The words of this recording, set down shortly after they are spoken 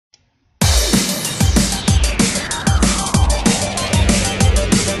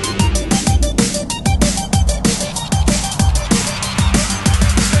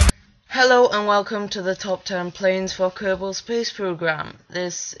and welcome to the top 10 planes for Kerbal Space Program.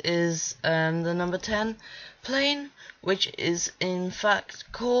 This is the number 10 plane, which is in fact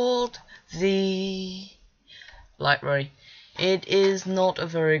called the Light Ray. It is not a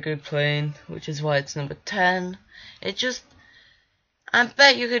very good plane, which is why it's number 10. I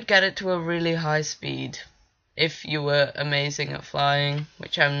bet you could get it to a really high speed if you were amazing at flying,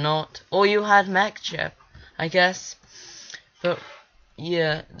 which I'm not, or you had mech jet, I guess. But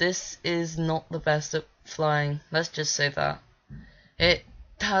yeah, this is not the best at flying, let's just say that. It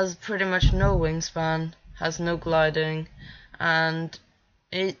has pretty much no wingspan, has no gliding, and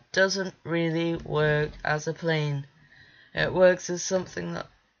it doesn't really work as a plane. It works as something that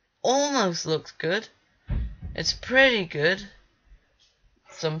almost looks good. It's pretty good.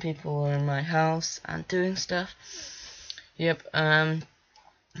 Some people are in my house and doing stuff. Yep,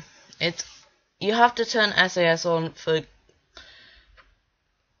 you have to turn SAS on for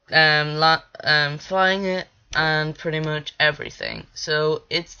flying it and pretty much everything. So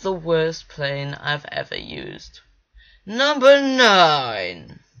it's the worst plane I've ever used. Number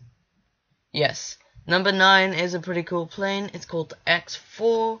 9. Yes, number 9 is a pretty cool plane. It's called the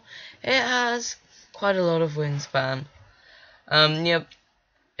X4. It has quite a lot of wingspan. Yep,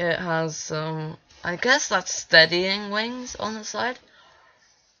 it has some, I guess that's steadying wings on the side.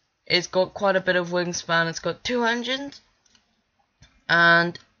 It's got quite a bit of wingspan. It's got 2 engines,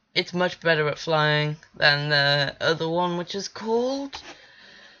 and it's much better at flying than the other one, which is called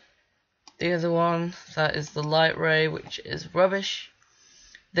the other one. That is the Light Ray, which is rubbish.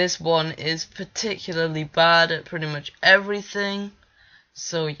 This one is particularly bad at pretty much everything.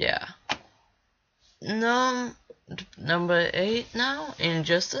 So yeah. Number 8 now, in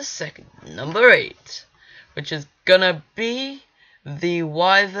just a second. Number 8, which is gonna be the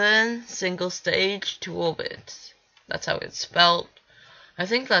Wyvern single stage to orbit. That's how it's spelled. I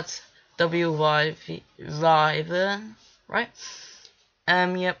think that's Wyvern, right?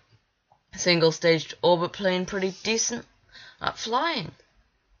 Yep. Single stage orbit plane, pretty decent at flying.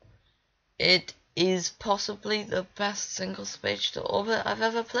 It is possibly the best single stage to orbit I've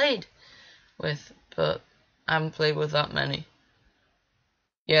ever played with, but I haven't played with that many.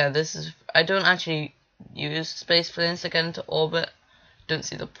 Yeah, I don't actually use space planes to get into orbit. Don't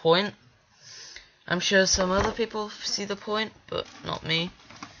see the point. I'm sure some other people see the point, but not me.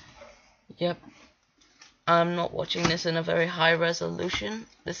 Yep. I'm not watching this in a very high resolution.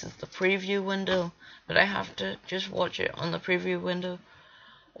 This is the preview window, but I have to just watch it on the preview window,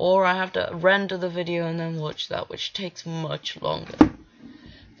 or I have to render the video and then watch that, which takes much longer.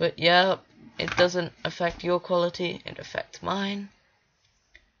 But yeah, it doesn't affect your quality, it affects mine.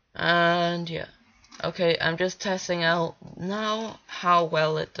 And yeah. Okay, I'm just testing out now how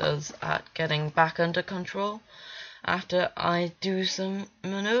well it does at getting back under control after I do some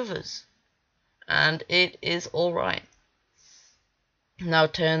maneuvers. And it is alright. Now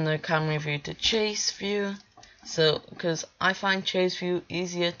turn the camera view to chase view. So, because I find chase view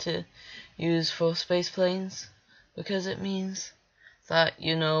easier to use for space planes, because it means that,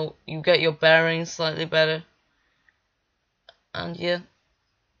 you know, you get your bearings slightly better. And yeah.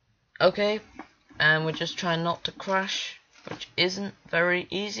 Okay. And we're just trying not to crash, which isn't very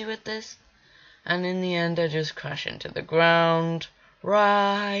easy with this. And in the end, I just crash into the ground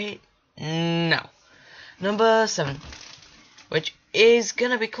right now. Number 7, which is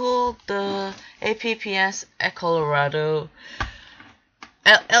gonna be called the APPS Eldorado.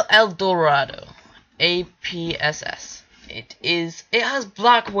 APSS. It has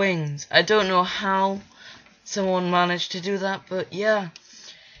black wings. I don't know how someone managed to do that, but yeah,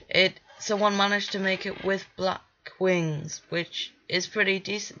 someone managed to make it with black wings, which is pretty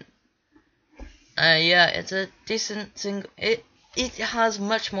decent. Yeah, it's a decent single. It has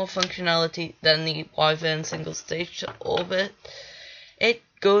much more functionality than the Wyvern single stage to orbit. It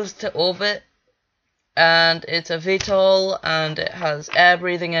goes to orbit, and it's a VTOL, and it has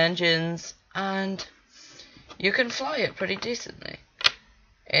air-breathing engines, and you can fly it pretty decently.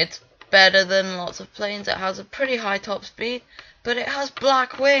 It's better than lots of planes. It has a pretty high top speed, but it has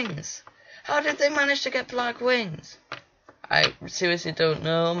black wings. How did they manage to get black wings? I seriously don't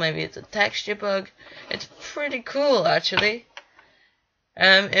know. Maybe it's a texture bug. It's pretty cool, actually.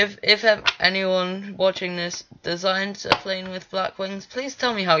 If anyone watching this designs a plane with black wings, please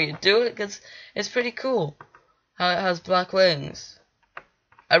tell me how you do it, because it's pretty cool how it has black wings.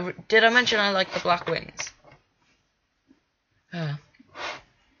 Did I mention I like the black wings?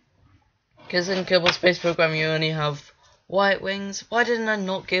 Because in Kerbal Space Program you only have white wings. Why didn't I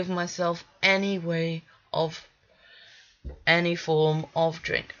not give myself any form of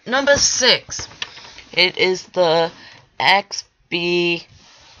drink? Number 6. It is the XB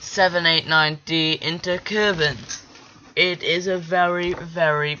 789D into Kerbal. It is a very,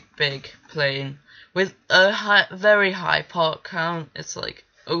 very big plane with a very high part count. It's like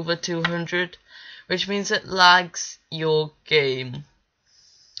over 200, which means it lags your game.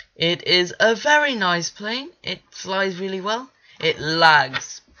 It is a very nice plane. It flies really well. It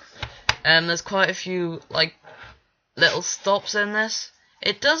lags. There's quite a few like little stops in this.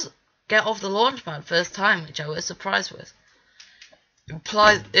 It does get off the launch pad first time, which I was surprised with.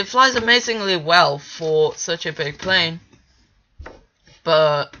 It flies amazingly well for such a big plane.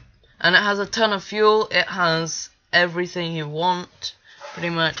 And it has a ton of fuel. It has everything you want, pretty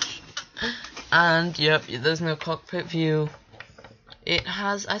much. And yep, there's no cockpit view. It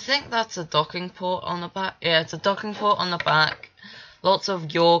has, I think that's a docking port on the back. Yeah, it's a docking port on the back. Lots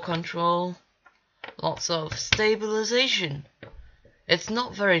of yaw control. Lots of stabilization. It's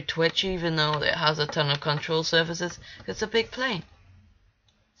not very twitchy, even though it has a ton of control surfaces. It's a big plane.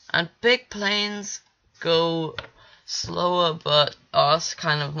 And big planes go slower but are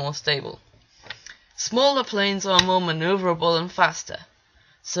kind of more stable. Smaller planes are more maneuverable and faster.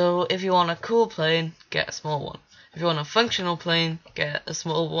 So if you want a cool plane, get a small one. If you want a functional plane, get a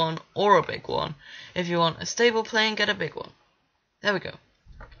small one or a big one. If you want a stable plane, get a big one. There we go.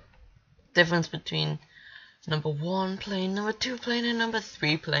 Difference between number 1 plane, number 2 plane, and number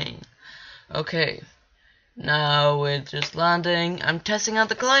 3 plane. Okay, now we're just landing. I'm testing out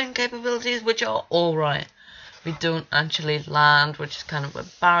the gliding capabilities, which are alright. We don't actually land, which is kind of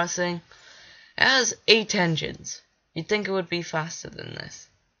embarrassing. It has 8 engines. You'd think it would be faster than this.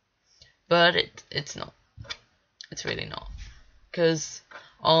 But it's not. It's really not. Because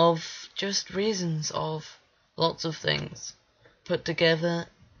of just reasons of lots of things put together.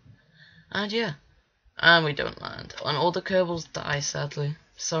 And yeah. And we don't land. And all the Kerbals die, sadly.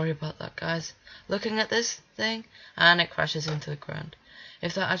 Sorry about that, guys. Looking at this thing, and it crashes into the ground.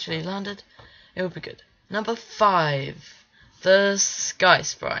 If that actually landed, it would be good. Number 5. The Sky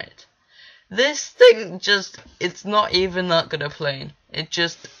Sprite. This thing it's not even that good a plane. It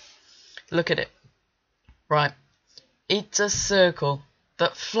just, look at it. Right. It's a circle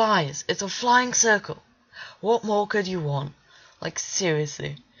that flies. It's a flying circle. What more could you want? Like,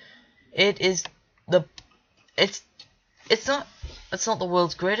 seriously. It's not the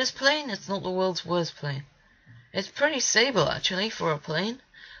world's greatest plane. It's not the world's worst plane. It's pretty stable, actually, for a plane,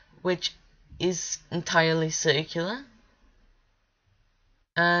 which is entirely circular.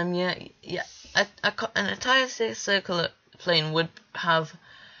 Yeah. An entire circular plane would have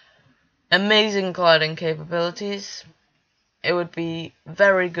amazing gliding capabilities. It would be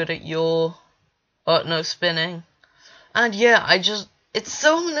very good at spinning. And yeah, it's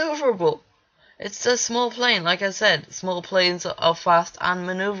so maneuverable. It's a small plane, like I said. Small planes are fast and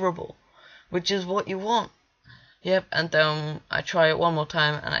maneuverable, which is what you want. Yep, and then I try it one more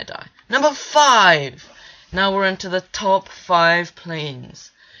time and I die. Number 5! Now we're into the top 5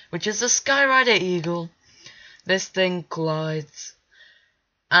 planes, which is the Skyrider Eagle. This thing glides.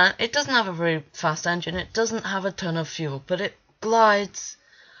 And it doesn't have a very fast engine. It doesn't have a ton of fuel, but it glides.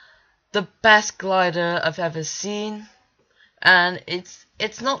 The best glider I've ever seen. And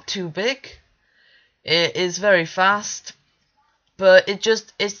it's not too big. It is very fast, but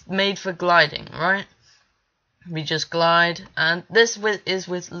it's made for gliding, right? We just glide, and this is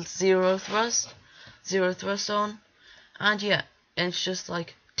with zero thrust on, and yeah, it's just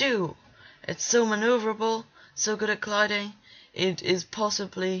like, it's so maneuverable, so good at gliding. It is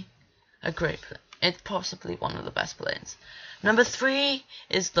possibly a great plane. It's possibly one of the best planes. Number 3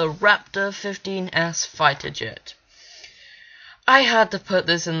 is the Raptor 15S fighter jet. I had to put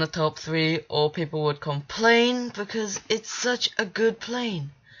this in the top 3 or people would complain because it's such a good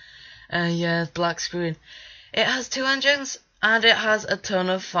plane. Yeah, black screen. It has 2 engines and it has a ton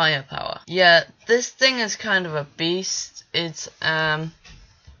of firepower. Yeah, this thing is kind of a beast. It's I'm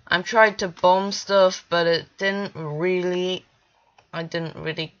tried to bomb stuff, but I didn't really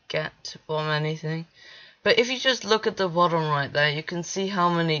get to bomb anything. But if you just look at the bottom right there, you can see how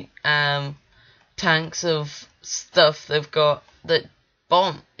many tanks of stuff they've got that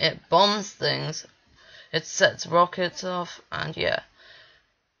bomb. It bombs things. It sets rockets off, and yeah.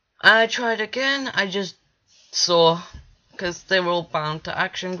 I tried again. I just saw, because they were all bound to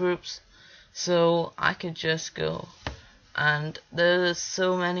action groups, so I could just go. And there's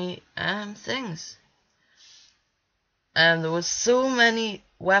so many things. And there was so many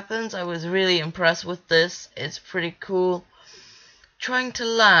weapons. I was really impressed with this. It's pretty cool. Trying to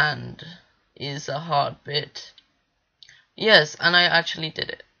land is a hard bit. Yes, and I actually did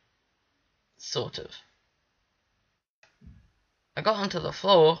it. Sort of. I got onto the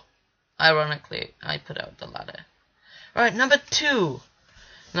floor. Ironically, I put out the ladder. Right, number 2.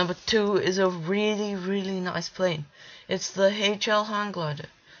 Number 2 is a really, really nice plane. It's the HL hang glider.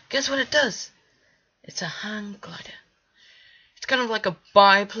 Guess what it does? It's a hang glider. It's kind of like a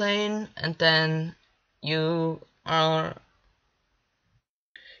biplane, and then you kind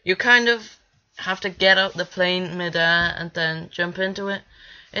of have to get out the plane midair and then jump into it.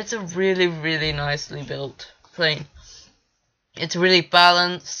 It's a really, really nicely built plane. It's really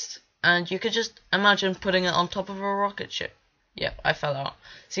balanced, and you could just imagine putting it on top of a rocket ship. Yep, I fell out.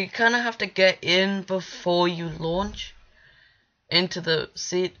 So you kind of have to get in before you launch into the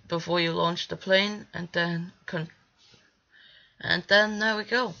seat before you launch the plane, and then there we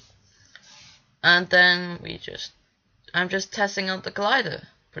go. And then I'm just testing out the glider,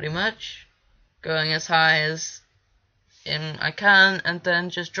 pretty much, going as high as I can, and then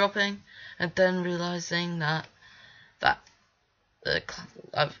just dropping, and then realizing that the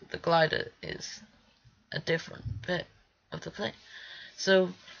glider is a different bit of the plane.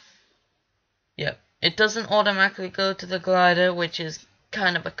 So, yeah, it doesn't automatically go to the glider, which is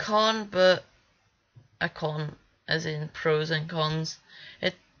kind of a con, but a con as in pros and cons.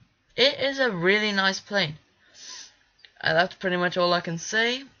 It is a really nice plane. That's pretty much all I can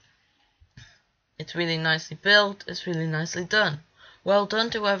say. It's really nicely built. It's really nicely done. Well done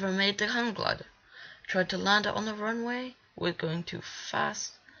to whoever made the hang glider. Tried to land it on the runway. We're going too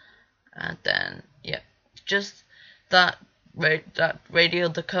fast, and then yeah, just that radio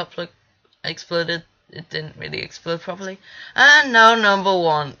decoupler exploded. It didn't really explode properly. And now number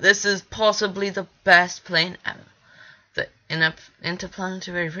 1. This is possibly the best plane ever. The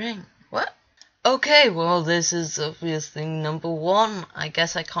interplanetary ring. What? Okay, well, this is obviously number 1. I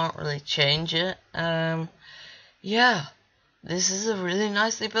guess I can't really change it. Yeah, this is a really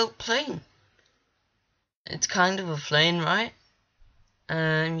nicely built plane. It's kind of a plane, right?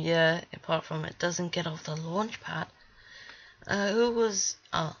 Yeah, apart from it doesn't get off the launch pad.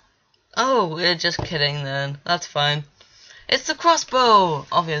 Oh, we're just kidding then. That's fine. It's the crossbow,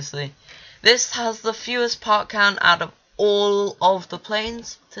 obviously. This has the fewest part count out of all of the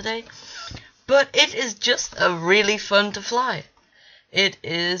planes today. But it is just a really fun to fly. It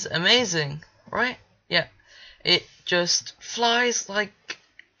is amazing, right? Yeah. It just flies like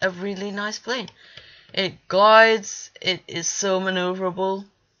a really nice plane. It glides. It is so maneuverable.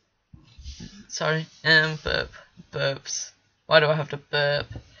 Sorry, burps. Why do I have to burp?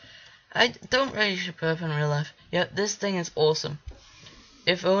 I don't really should burp in real life. Yeah, this thing is awesome.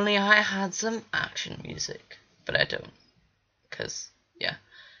 If only I had some action music. But I don't. Because, yeah,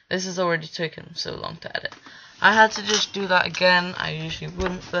 this has already taken so long to edit. I had to just do that again. I usually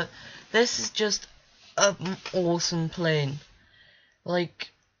wouldn't, but this is just an awesome plane.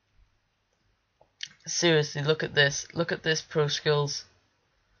 Like, seriously, look at this. Look at this pro skills.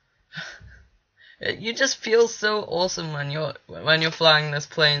 You just feel so awesome when you're flying this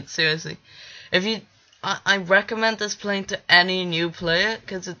plane. Seriously, I recommend this plane to any new player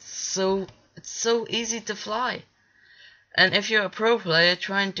because it's so easy to fly. And if you're a pro player,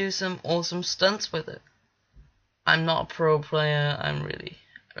 try and do some awesome stunts with it. I'm not a pro player. I'm really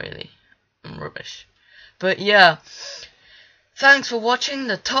rubbish. But yeah, thanks for watching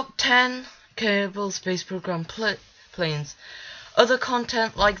the top 10 Kerbal Space Program planes. Other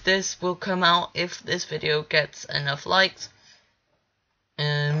content like this will come out if this video gets enough likes.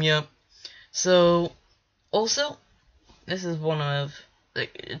 Yeah. So, also, this is one of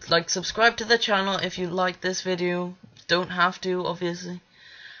subscribe to the channel if you like this video. Don't have to, obviously.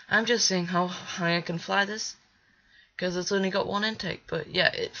 I'm just saying how high I can fly this, because it's only got one intake. But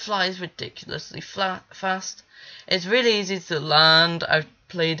yeah, it flies ridiculously fast. It's really easy to land. I've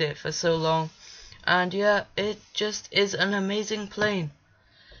played it for so long. And yeah, it just is an amazing plane.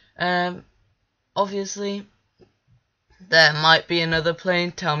 Obviously, there might be another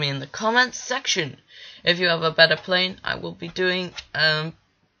plane. Tell me in the comments section if you have a better plane. I will be doing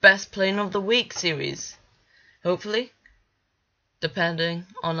best plane of the week series, hopefully, depending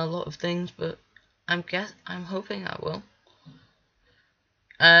on a lot of things. But I'm hoping I will.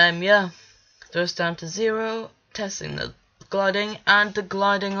 Yeah, thrust down to 0. Testing the gliding, and the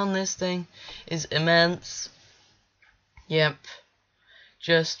gliding on this thing is immense. Yep,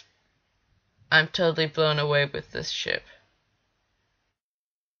 I'm totally blown away with this ship.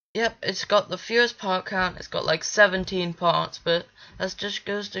 Yep, it's got the fewest part count. It's got like 17 parts, but that just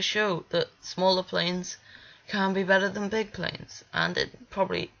goes to show that smaller planes can be better than big planes, and it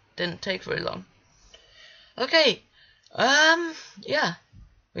probably didn't take very long. Okay, yeah,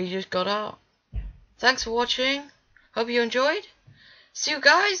 we just got out. Thanks for watching. Hope you enjoyed. See you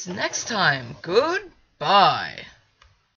guys next time. Goodbye.